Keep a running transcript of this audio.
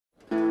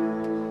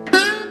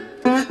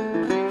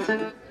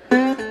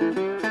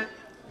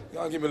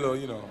Y'all give me a little,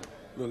 you know,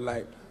 little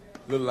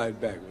light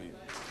back with you.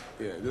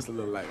 Yeah, just a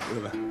little light,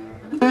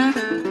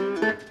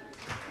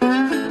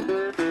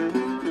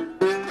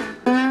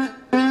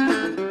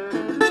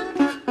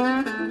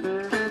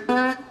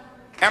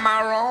 Am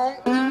I wrong?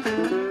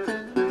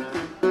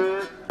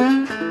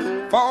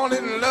 Fall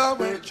in love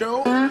with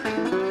you.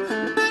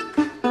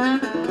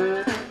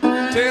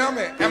 Tell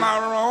me, am I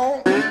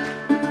wrong?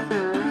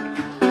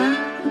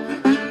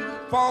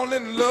 Fall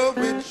in love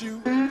with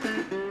you.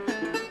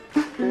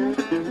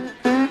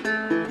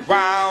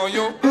 While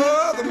your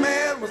other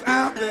man was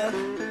out there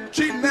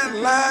cheating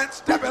and lying,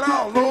 stepping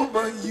all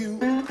over you.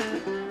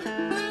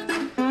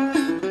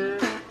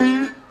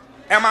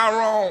 Am I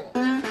wrong?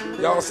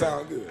 Y'all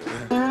sound good.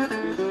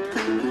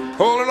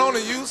 Holding on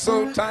to you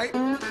so tight.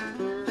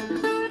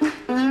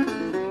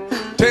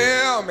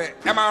 Tell me,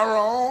 am I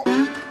wrong?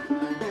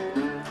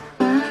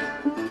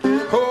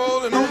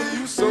 Holding on to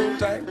you so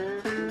tight.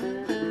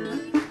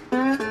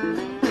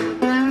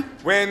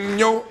 When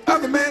your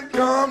other man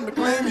come to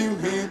claim you,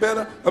 he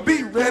better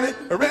be ready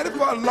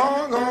for a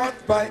long, hard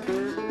fight.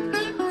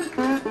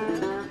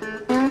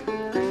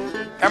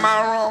 Am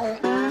I wrong?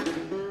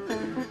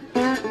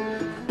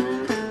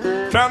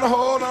 Trying to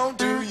hold on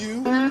to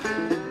you.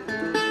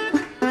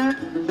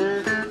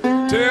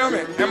 Tell me,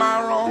 am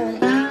I wrong?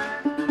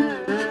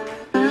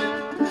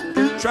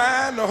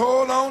 Trying to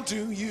hold on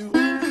to you.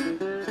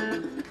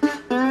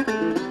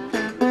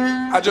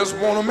 I just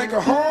want to make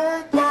a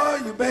home for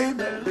you,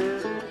 baby,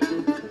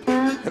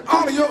 and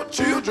all of your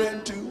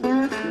children too.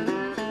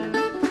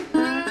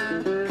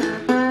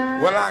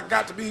 Well, I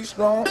got to be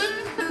strong.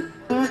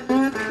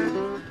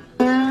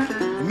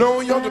 Know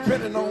you're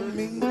depending on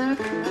me.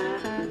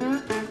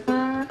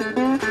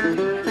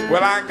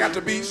 Well, I got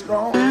to be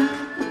strong,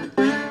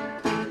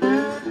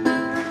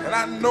 and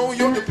I know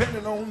you're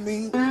depending on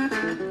me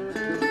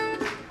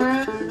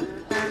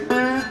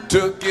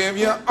to give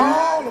you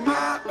all of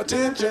my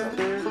attention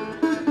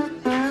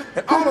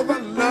and all of the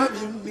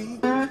love you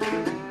need.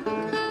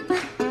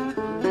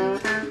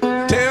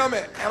 Tell me,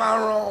 am I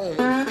wrong?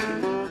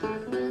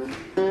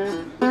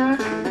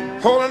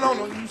 Holding on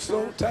to you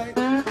so tight.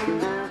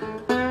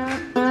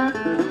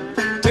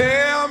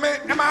 Tell me,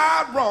 am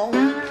I wrong?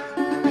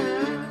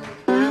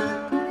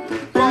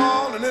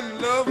 Falling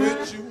in love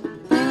with you.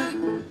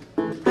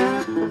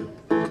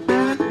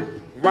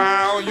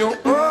 While your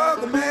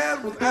other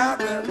man was out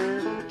there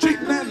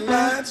cheating and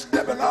lying,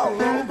 stepping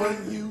all over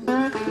you.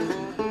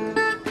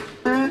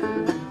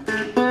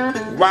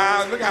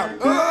 While look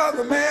out,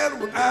 other man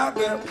was out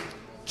there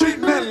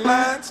cheating and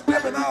lying,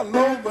 stepping all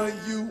over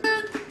you.